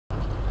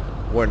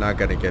We're not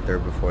gonna get there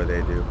before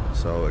they do,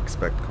 so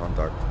expect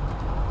contact.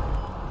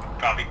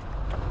 Copy.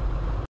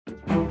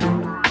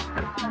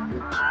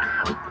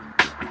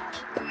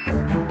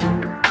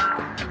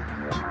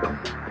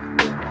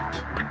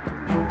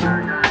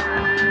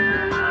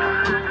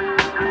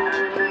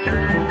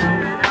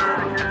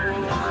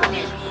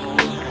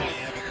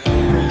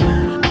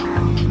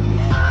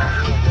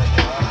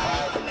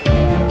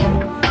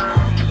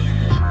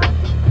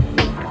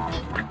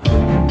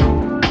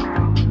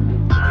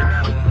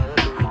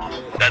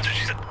 That's what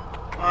she said.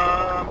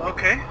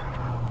 Okay.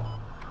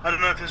 I don't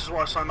know if this is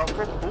what I signed up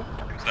for. Cool.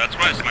 So that's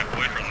why it's my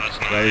boyfriend, that's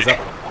not Right, he's up.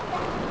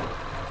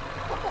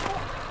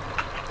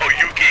 Oh,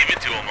 you gave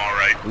it to him,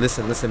 alright.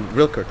 Listen,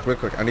 real quick.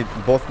 I need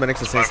both medics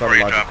to stay inside Before the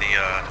you logic.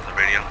 drop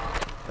the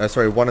radio.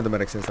 Sorry, one of the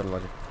medics inside the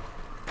logic.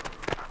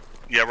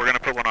 Yeah, we're gonna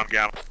put one on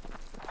Gamma.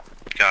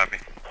 Copy.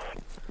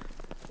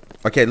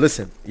 Okay,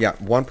 listen. Yeah,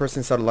 one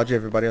person inside the logic,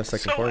 everybody on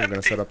second So floor. We're gonna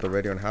empty. set up the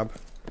radio and hub.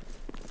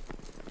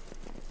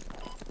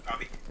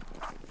 Copy.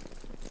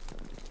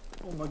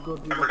 Oh my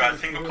god. Remember guys,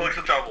 single clicks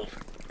of troubles.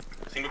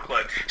 Single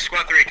clicks.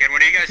 Squad 3, can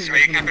one of you guys, are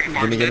you camping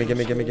Farmstead?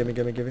 Gimme.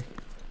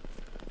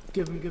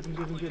 Give him.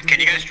 Can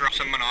you guys drop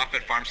someone off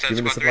at Farmstead, Give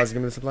me the Squad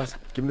 3? supplies.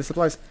 Give me the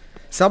supplies.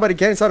 Somebody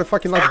get inside the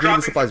fucking logic. Give me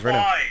the supplies right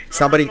now.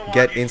 Somebody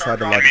get inside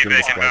the logic. Give me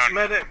the supplies.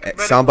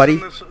 Medic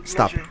Somebody, on this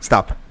stop.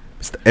 logic.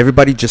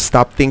 Everybody just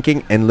stop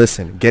thinking and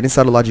listen. Get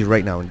inside the logic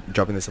right now and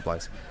drop in the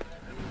supplies.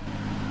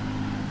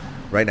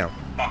 Right now.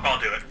 I'll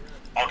do it.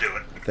 I'll do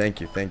it. Thank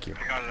you. I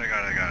got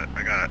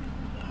it.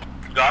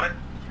 You got it?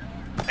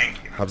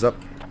 Thank you. Hubs up.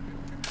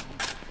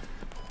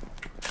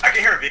 I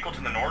can hear a vehicle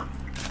to the north.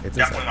 It's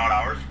Definitely inside. not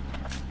ours.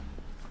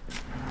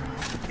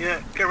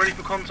 Yeah, get ready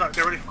for contact.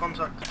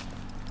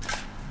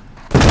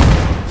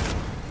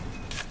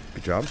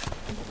 Good job.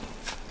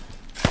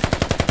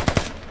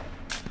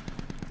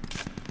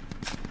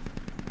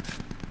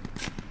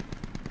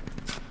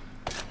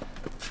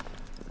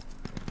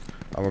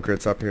 I'm gonna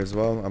crits up here as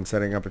well. I'm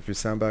setting up a few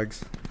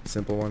sandbags.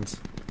 Simple ones.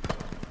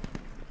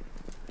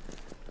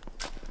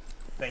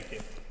 Thank you.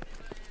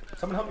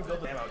 Someone help me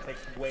build the ammo. It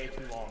takes way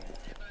too long.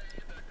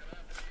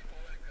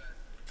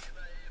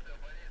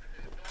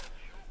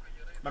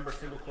 Remember,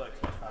 single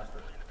clicks much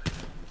faster.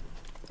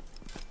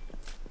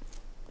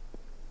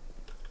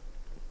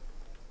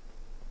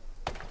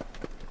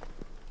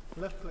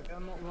 Left click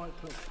and not right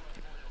click.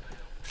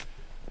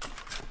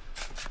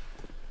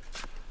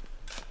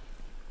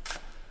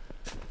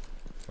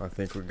 I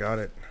think we got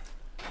it.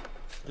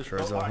 Just Sure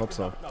as hell hope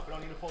so. No, we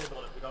don't need to fully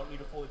build it. We don't need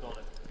to fully build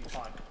it. Be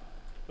fine.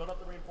 Build up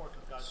the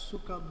reinforcements, guys.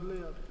 Suka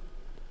bled.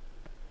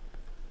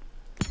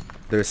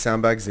 There's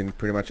sandbags in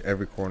pretty much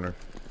every corner.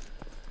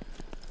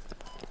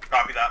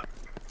 Copy that.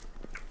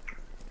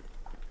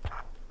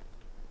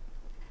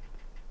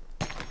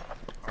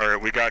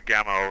 Alright, we got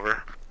Gamma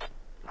over.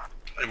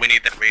 We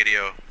need that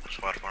radio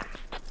squad farm.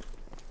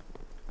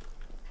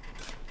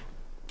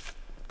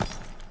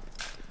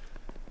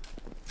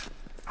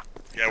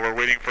 Yeah, we're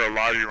waiting for a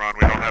Logi run.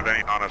 We don't have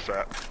any on us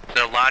yet.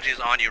 The Logi's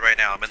on you right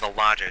now. I'm in the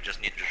Logi. I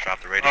just need you to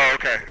drop the radio. Oh,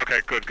 okay.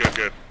 Okay, good.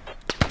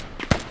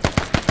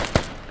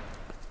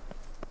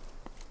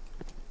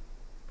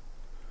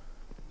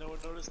 No one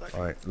noticed that.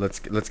 All right, let's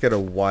get a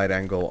wide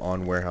angle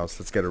on warehouse.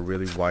 Let's get a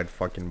really wide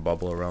fucking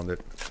bubble around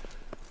it.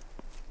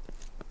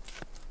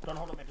 Don't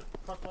hold it, man. Just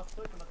press left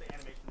click and let the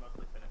animation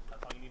mostly finish.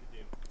 That's all you need to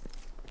do.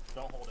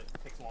 Don't hold it.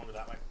 It takes longer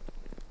that way.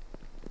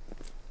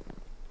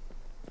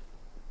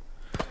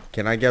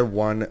 Can I get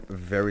one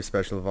very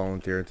special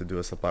volunteer to do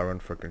a supply run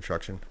for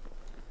construction?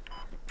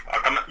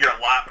 You're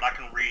a lap, but I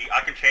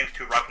can change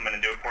to Rifleman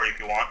and do it for you if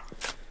you want.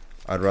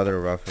 I'd rather a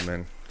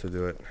rifleman to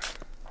do it.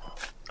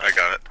 I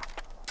got it.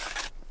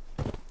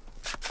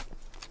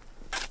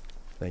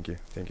 Thank you,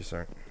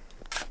 sir.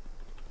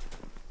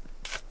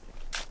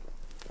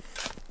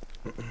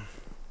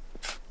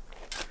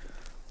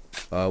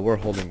 We're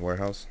holding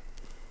warehouse.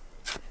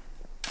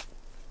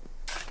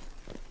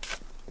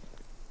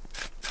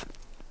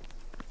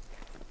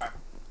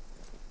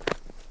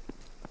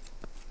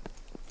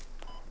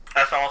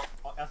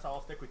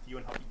 I'll stick with you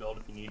and help you build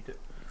if you need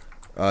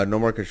to. No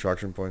more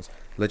construction points.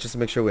 Let's just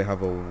make sure we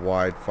have a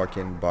wide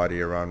fucking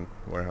body around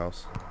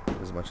warehouse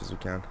as much as we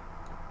can.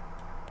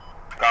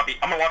 Copy.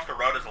 I'm gonna watch the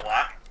road as a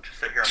lap. Just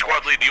sit here and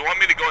Squad lead, do you want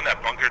me to go in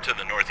that bunker to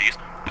the northeast?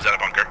 Is that a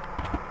bunker?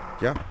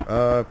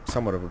 Yeah,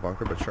 somewhat of a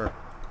bunker, but sure.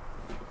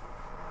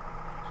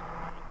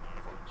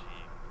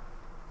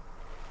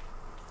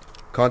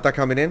 Contact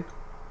coming in.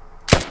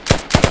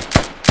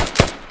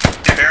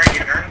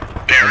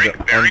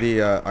 On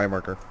the eye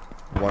marker.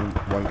 One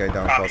guy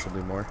down, Copy.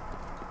 possibly more.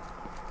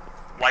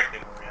 Likely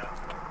more, yeah.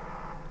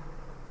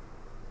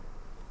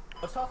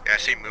 Yeah, I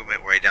see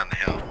movement way down the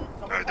hill.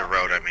 Or the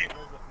road, I mean.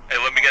 Hey,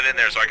 let me get in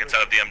there so I can set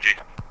up the MG.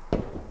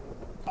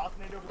 Toss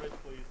nade over ridge,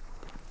 please.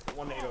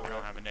 One nade over. I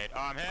don't have a nade. Oh,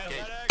 I'm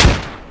hit.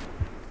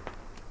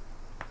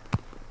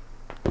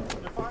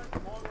 They're firing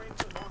from long range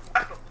to the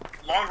northwest.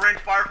 Long range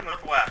fire from the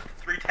northwest.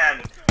 310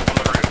 on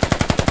the roof.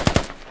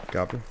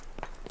 Copy.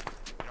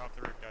 Get off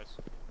the roof, guys.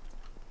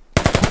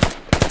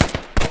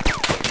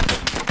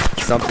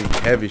 something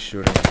heavy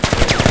shooting.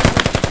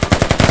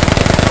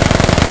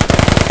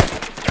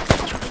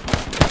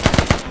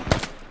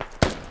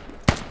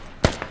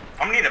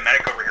 I'm gonna need a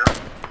medic over here.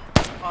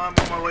 I'm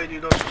on my way,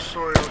 dude. I was just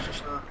sorry. I was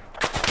just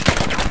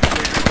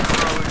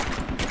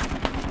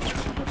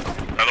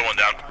Another one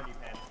down.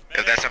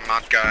 Cause that's a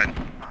Mount God.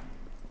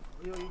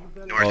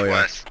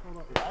 Northwest.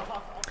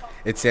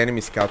 It's the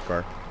enemy scout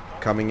car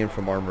coming in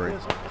from Armory.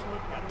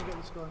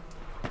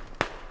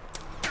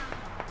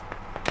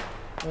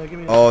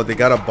 Oh, they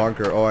got a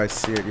bunker. Oh, I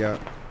see it. Yeah.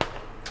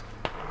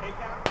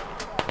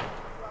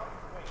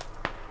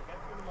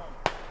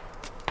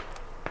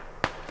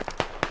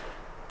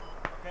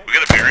 We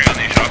got a bearing on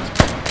these shots.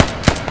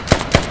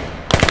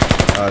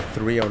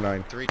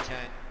 309.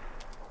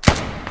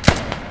 310.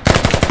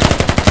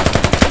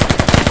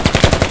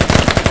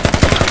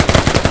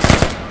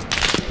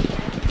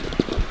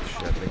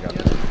 Shit, they got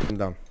it. I'm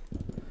down.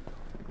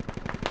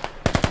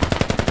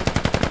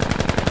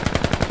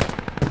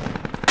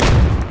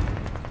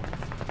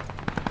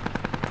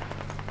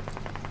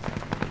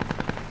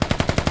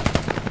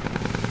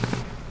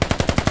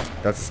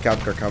 That's a scout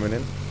car coming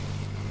in.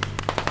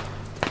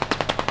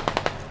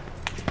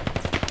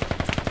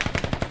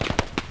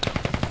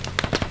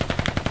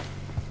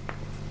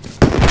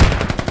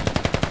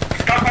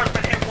 Scout car's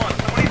been hit once.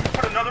 Somebody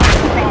put another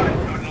shot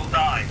into it and it'll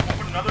die. I'll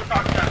put another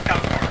shot to that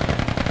scout car.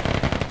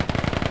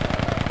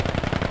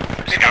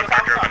 Scout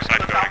car drove inside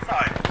the the south building.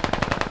 side.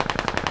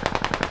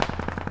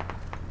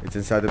 It's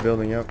inside the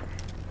building, yep.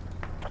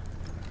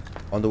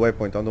 On the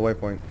waypoint, on the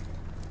waypoint.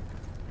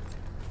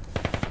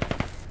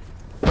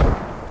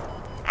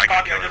 I can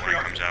Copy, kill I it just when it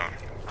realized. comes out.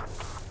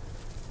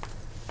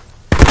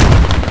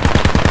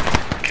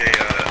 Okay,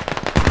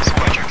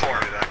 supply check for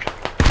me back.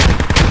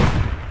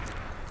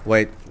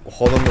 Wait,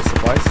 hold on the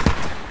supplies.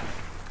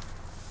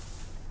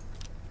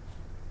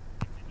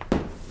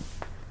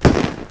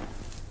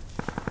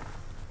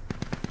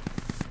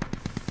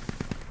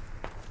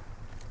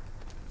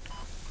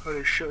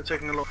 Holy shit, we're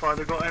taking a lot of fire.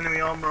 They've got enemy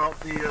armor up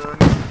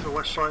the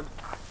west side.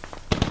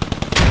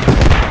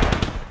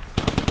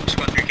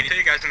 Squad 3, can you tell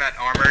you guys in that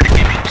armor to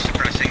keep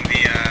suppressing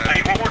the I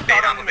need one more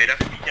shot on the beta?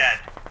 beta. He's dead.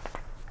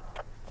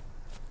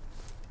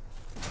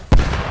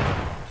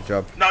 Good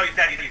job. No, he's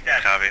dead. He's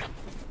dead. Copy.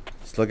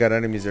 Still got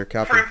enemies there, For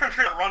Captain.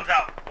 infantry that runs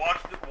out, watch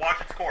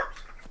its corpse.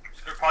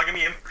 So there's probably gonna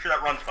be infantry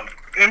that runs from it.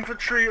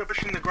 Infantry are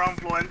pushing the ground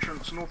floor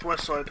entrance,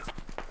 northwest side.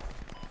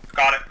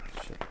 Got it.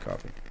 Shit,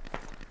 copy.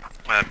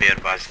 Be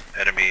advised,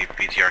 enemy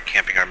BTR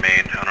camping our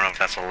main. I don't know if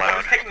that's Why allowed.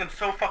 is it taking them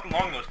so fucking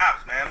long in those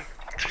taps, man?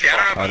 Yeah,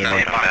 I I don't don't know know.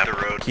 if on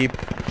the road. Keep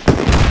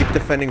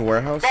defending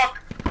warehouse. Fuck!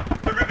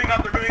 They're moving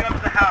up to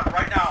the hab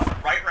right now.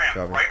 Right ramp,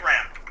 Copy. right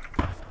ramp.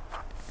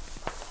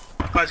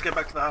 Guys, get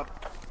back to the hub.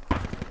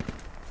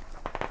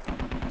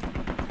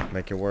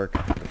 Make it work.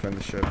 Defend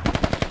the ship.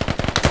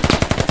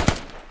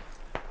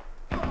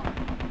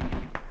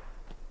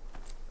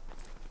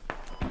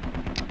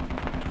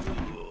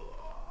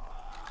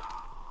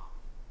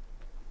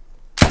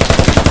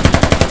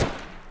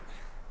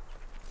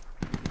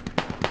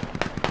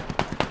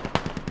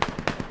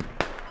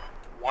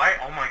 Why?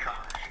 Oh my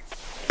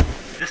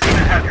gosh. This team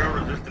has had zero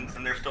resistance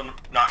and they're still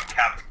not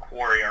capped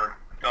quarry or...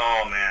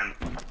 Oh man.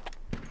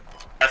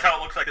 That's how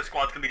it looks like the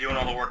squad's gonna be doing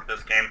all the work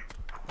this game.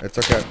 It's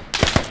okay.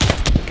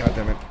 God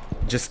damn it.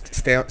 Just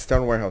stay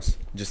on warehouse.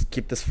 Just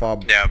keep this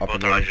fob Yeah, up both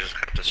and of running. them just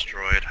got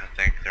destroyed. I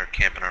think they're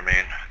camping our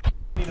main.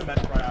 Need a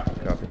medic right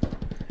after. Copy.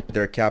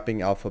 They're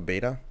capping alpha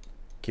beta.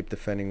 Keep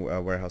defending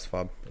warehouse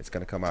fob. It's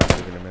gonna come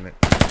active in a minute.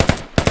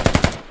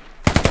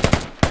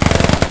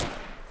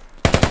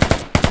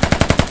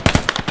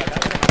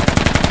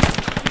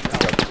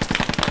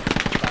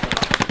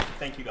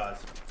 Thank you guys.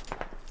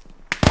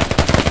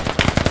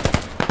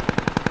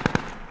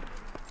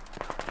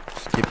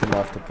 Just keep them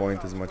off the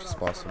point as much as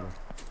possible.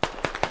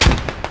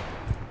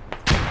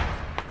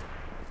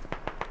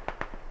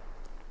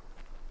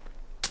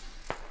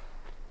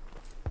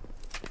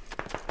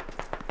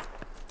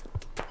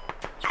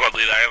 Squad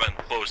lead, I haven't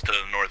closed to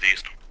the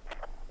northeast.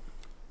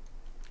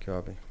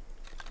 Copy.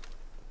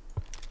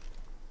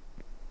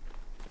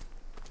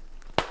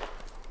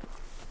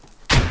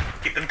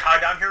 Keep them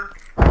tied down here.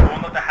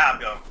 Don't let the hab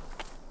go.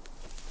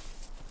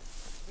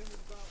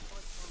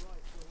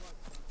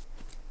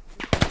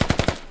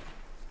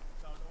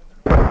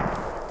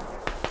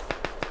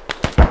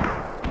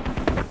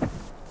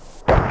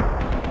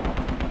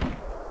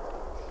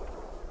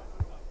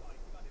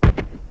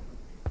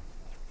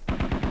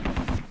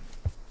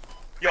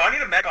 Yo, I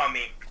need a med on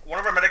me. One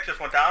of our medics just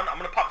went down. I'm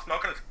gonna pop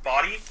smoke on his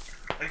body.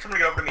 I need someone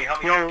to get over to me.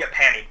 Help me Yo. get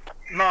Panny.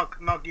 Knock,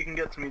 you can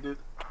get to me, dude.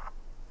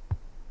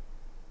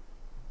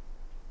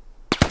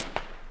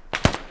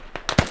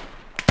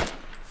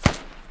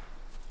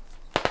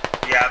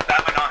 Yeah,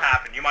 that might not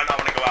happen. You might not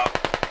want to go out.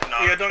 No,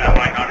 Yeah, don't that go.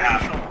 might not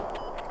happen.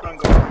 Don't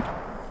go.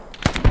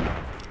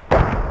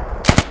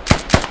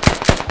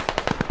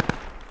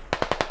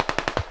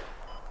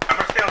 I'm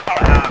gonna stay on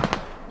top of the hab.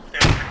 Stay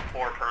on the second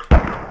floor first.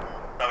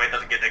 That way it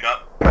doesn't get dig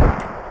up.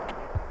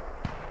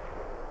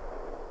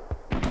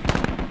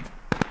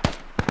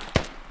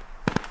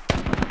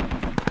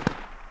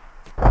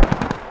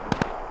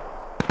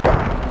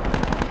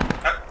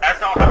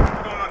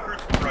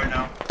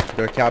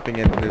 They're capping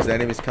in. There's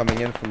enemies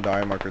coming in from the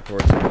eye marker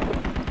towards you.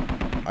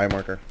 Eye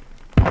marker.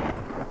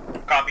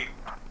 Copy.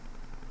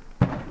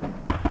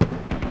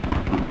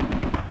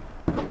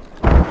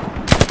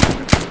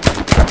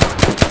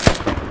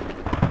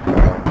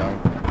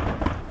 Down.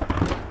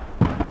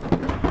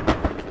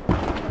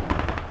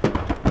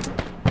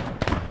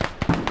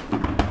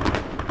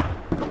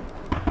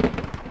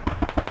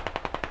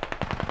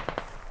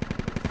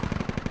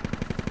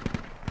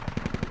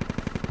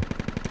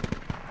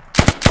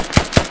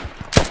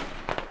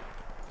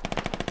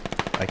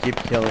 I keep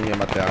killing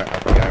him at the eye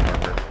marker.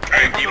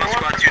 Alright, Demon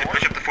Squad 2 to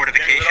push up the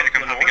fortification and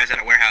come help you guys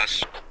at a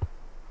warehouse.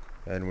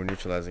 And we're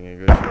neutralizing a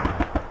good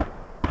shot.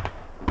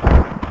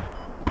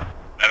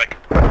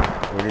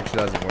 We're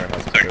neutralizing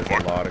warehouse because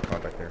there's a lot of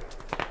contact there.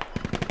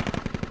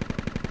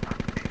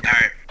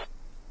 Alright.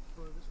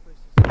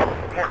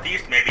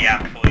 Northeast maybe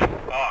actually.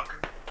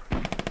 Fuck.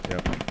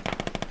 Yep.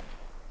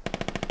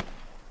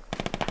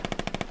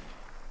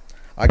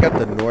 I got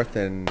the north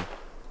and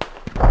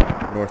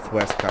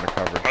northwest kind of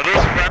covered. Are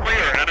those friendly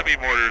or enemy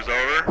mortars?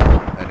 Over.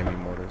 Enemy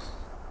mortars.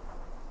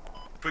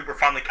 We were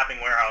finally capping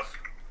warehouse.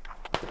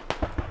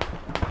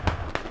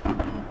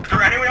 Is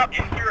there anyone up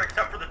in here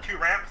except for the 2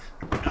 ramps?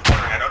 Just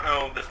wondering, I don't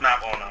know this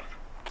map well enough.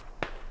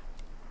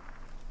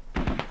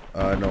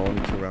 No,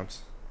 only 2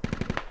 ramps.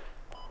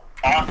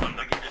 Awesome,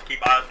 then you can just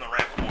keep eyes on the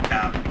ramps and we'll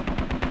cap.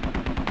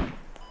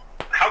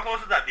 How close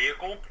is that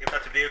vehicle, if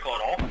that's a vehicle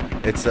at all?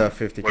 It's a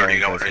 50 Where do you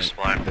cal go with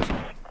emplacement.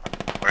 resupply?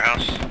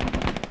 Warehouse?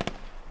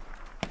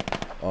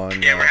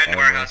 Yeah, we're heading to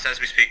warehouse as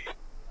we speak.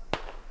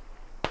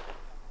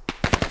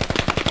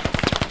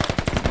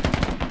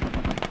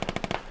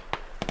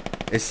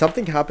 Is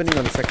something happening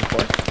on the 2nd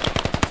floor?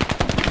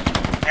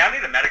 Hey, I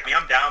need a medic me,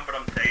 I'm down but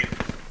I'm safe.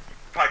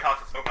 Probably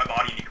toss a smoke my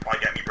body and you can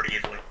probably get me pretty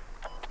easily.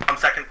 I'm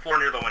 2nd floor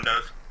near the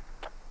windows.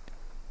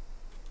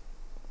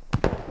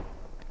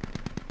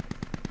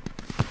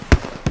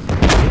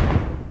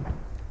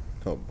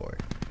 Oh boy.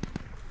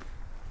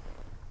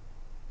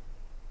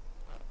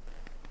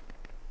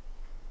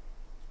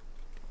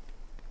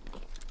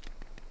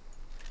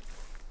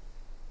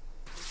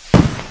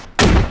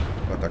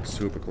 Oh, that's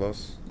super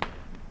close.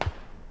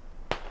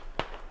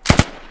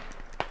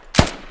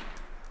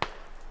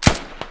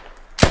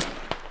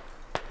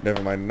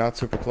 Never mind, not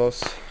super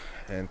close.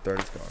 And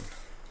 3rd is gone.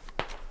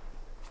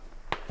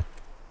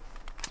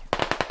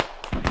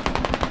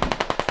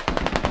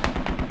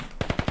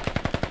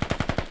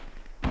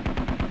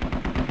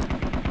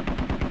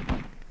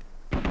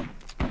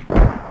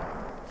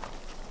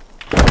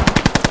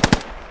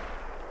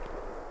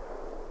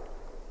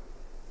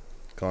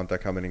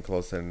 Contact coming in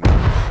close and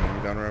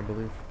machine gunner, I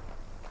believe.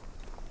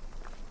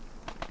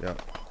 Yeah.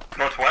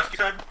 Northwest, you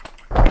said?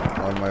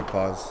 On my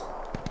pause.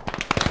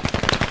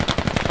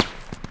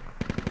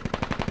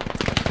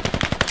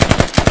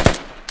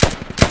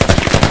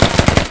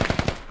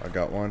 I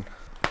got one.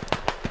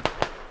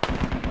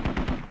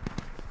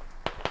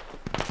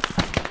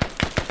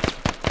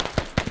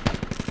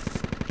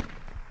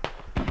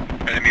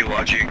 Enemy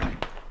lodging.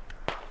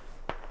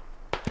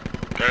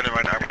 Go in the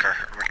right armored car.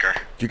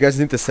 You guys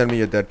need to send me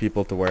your dead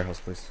people to warehouse,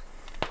 please.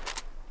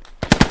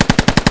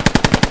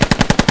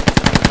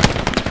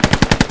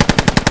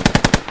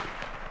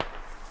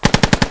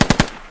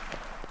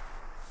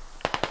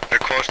 They're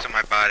close to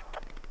my body.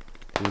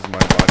 Who's my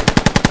body?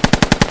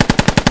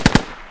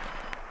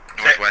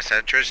 Northwest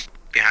entrance.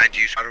 Behind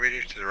you,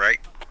 moderator, to the right.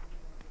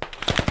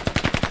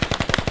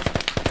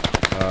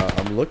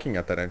 I'm looking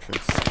at that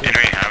entrance.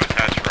 Enemy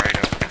habitat's right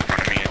up in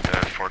front of me at the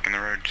fork in the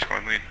road.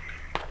 Squad lead.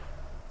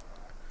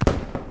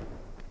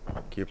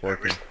 Keep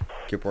working.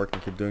 Keep working.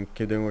 Keep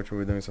doing what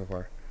we're doing so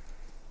far.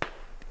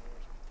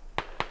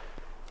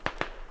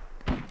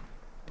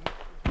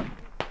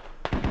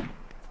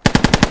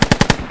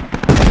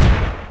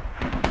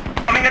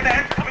 Coming in at the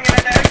entrance,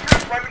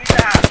 right beneath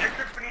the half.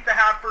 Entrance beneath the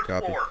half, 1st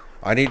Copy. floor.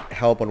 I need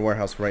help on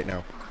warehouse right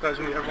now. Guys,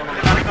 we need everyone on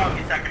They the gotta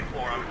copy 2nd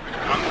floor. I'm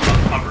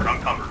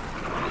covered.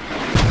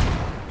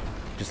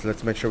 Just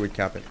let's make sure we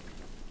cap it.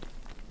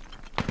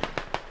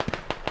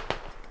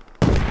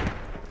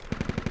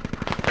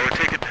 We're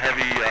taking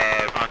heavy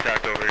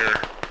contact over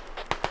here.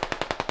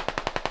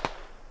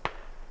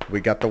 We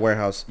got the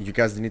warehouse. You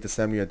guys need to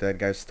send me your dead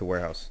guys to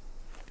warehouse.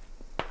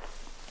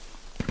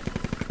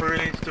 We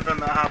really need to defend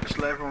that half, just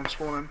let everyone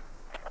spawn in.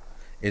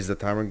 Is the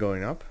timer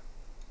going up?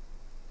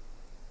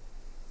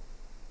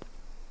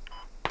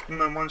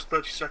 No, mine's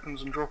 30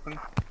 seconds and dropping.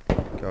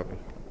 Copy.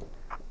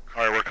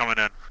 Alright, we're coming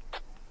in.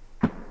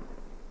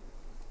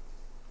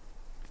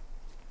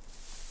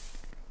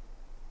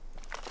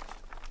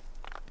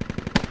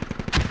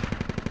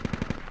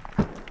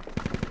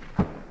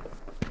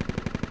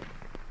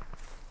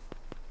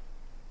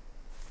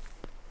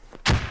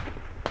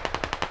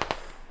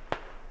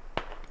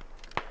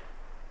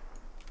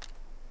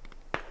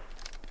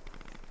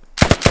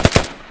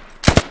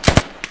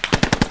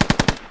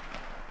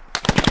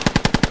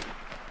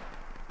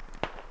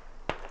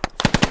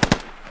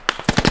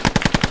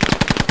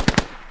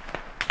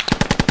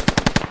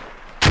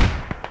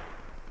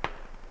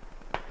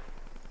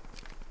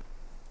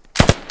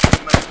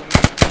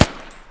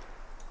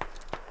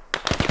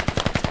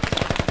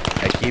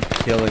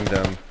 killing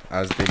them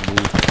as they move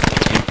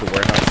into the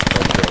warehouse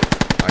from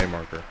the eye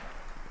marker.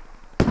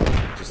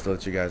 Just to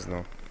let you guys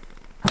know.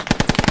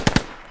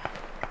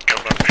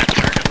 Killed up main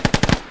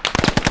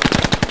target.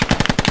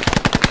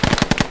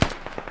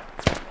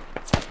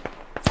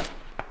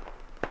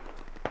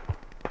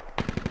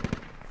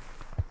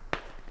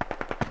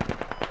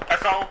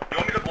 That's all. Do you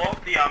want me to blow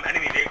up the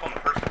enemy vehicle on the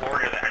first floor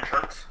near the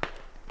entrance?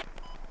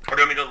 Or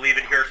do you want me to leave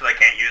it here so they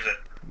can't use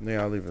it?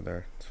 Yeah, I'll leave it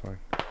there. It's fine.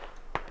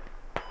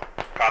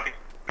 Copy.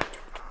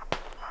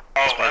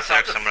 Oh, Spot that's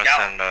not 6, the I'm gonna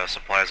scout. send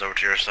supplies over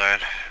to your side.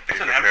 Be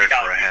It's an empty prepared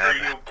scout. for a Are head.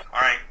 you?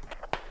 Alright.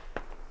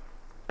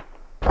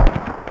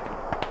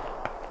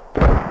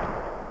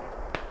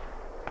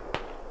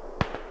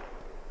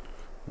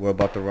 We're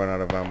about to run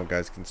out of ammo,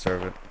 guys.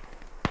 Conserve it.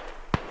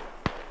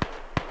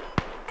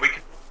 We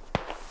can...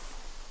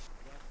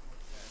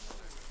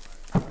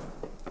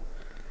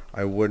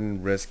 I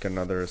wouldn't risk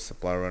another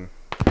supply run.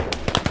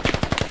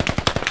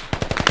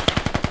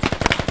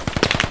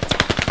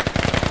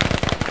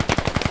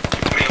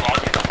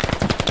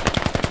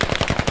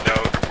 No,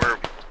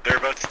 they're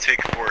about to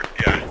take fort.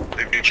 Yeah,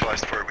 they've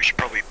neutralized fort. We should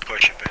probably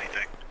push if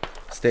anything.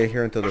 Stay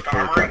here until they're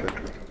fully Armory?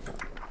 captured.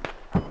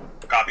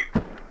 Copy.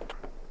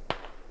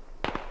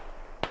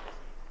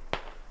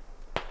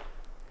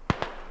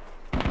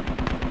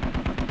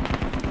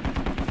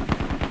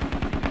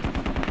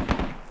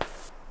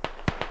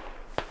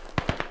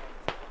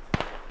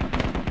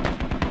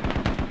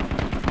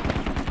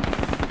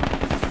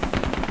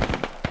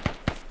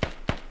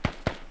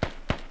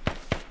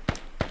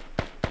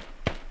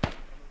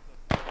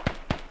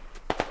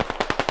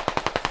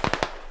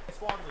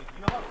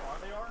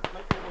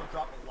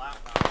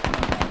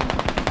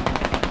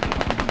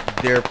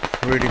 They're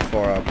pretty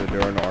far up.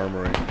 They're in the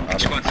armory.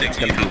 It's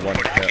gonna be one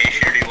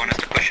hit. Or do you want us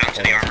to push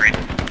onto the armory?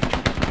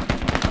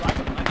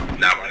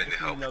 Not running the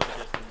help.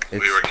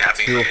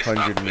 It's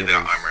 200 meters.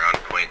 armor on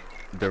point.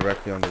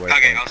 Directly on the way.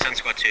 Okay, I'll send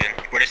squad 2 in.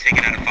 We're just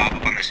taking out a fob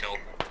up on this hill.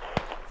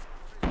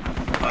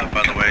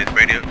 By the way, the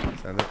radio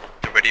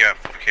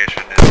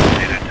amplification is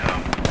updated.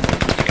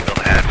 You can build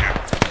a head here.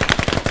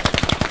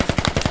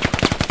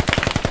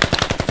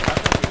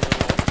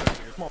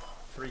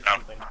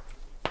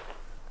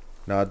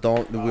 No,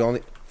 don't. We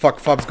only. Fuck.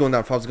 Fob's going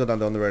down. Fob's going down.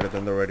 They're on the radio. They're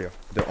on the radio.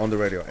 They're on the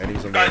radio.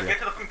 Enemies on the Guys, radio. get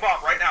to the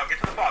fob right now. Get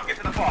to the fob. Get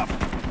to the fob.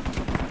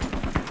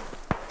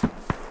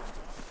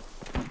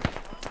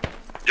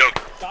 Yo,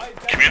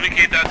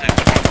 communicate that to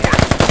squad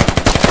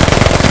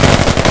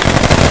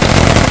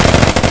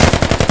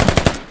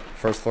 4.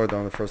 First floor. They're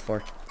on the first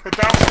floor. Hit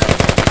down.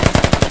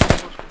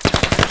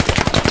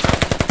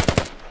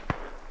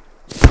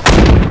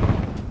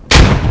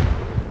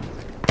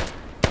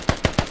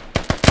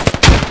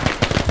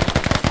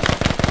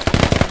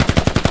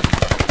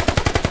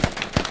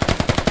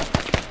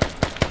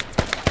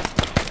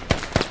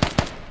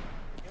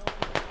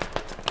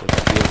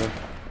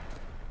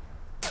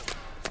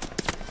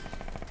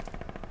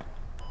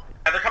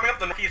 They're coming up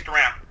the northeast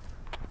ramp.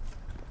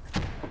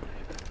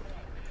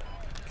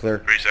 Clear.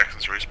 3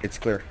 seconds, respawn. It's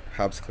clear.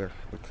 Hub's clear.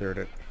 We cleared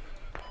it.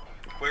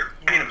 Clear.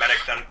 I need a medic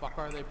then. Fuck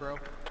are they, bro?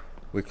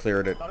 We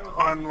cleared it.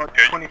 I'm like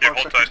Yeah, 25 hold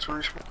seconds tight. to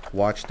respawn.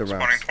 Watch the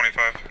Spawning rounds.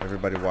 25.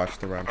 Everybody watch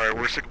the rounds. Alright,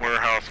 we're sick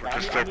warehouse. We're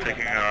just still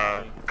taking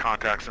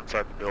contacts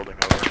inside the building.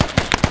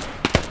 Over.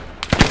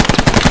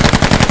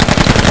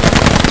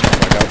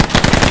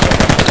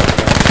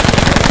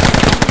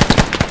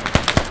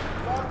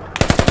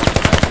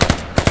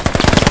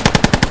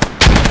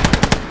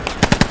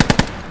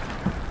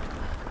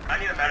 I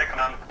need a medic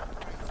on.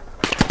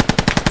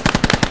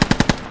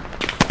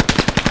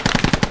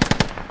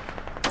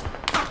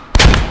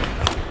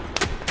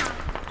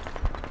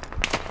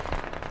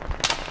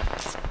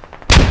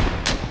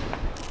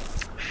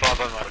 Fob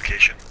on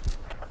location.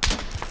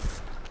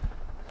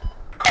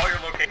 Call your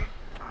location.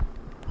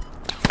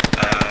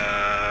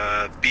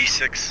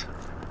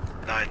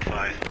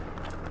 B695.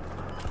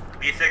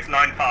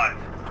 B695.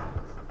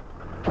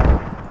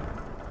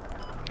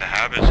 The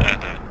hab is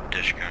at the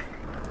dish gun.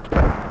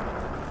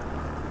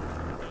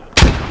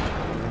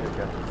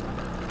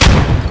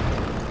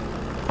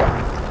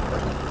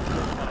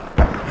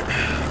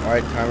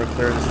 Alright, time to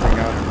clear this thing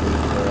out and move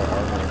the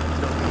armor.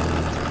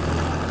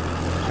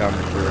 Time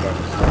to clear it up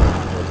and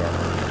start with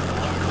armor.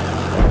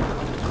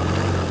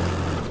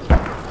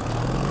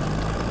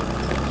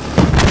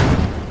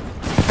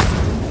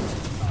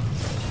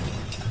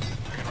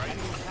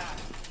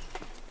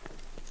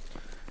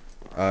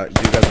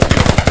 You guys are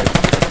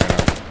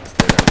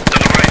stay there. To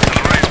the right, to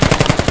the right.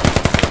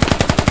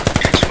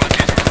 Squad 2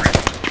 to the right.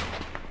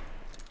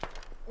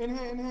 In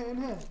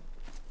here.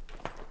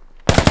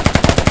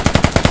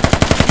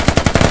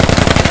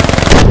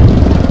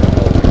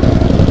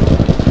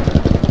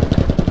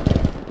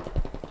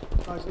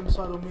 Guys,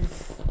 inside on me.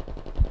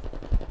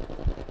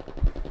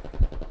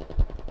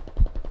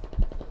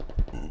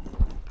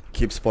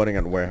 Keep spotting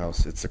at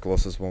warehouse. It's the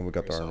closest one. We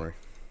got the armory.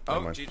 Oh,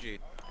 Never mind. GG.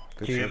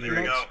 Good Here shit. we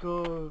Let's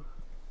go. go.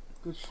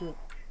 Good shit.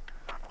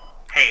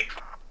 Hey.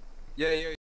 Yeah.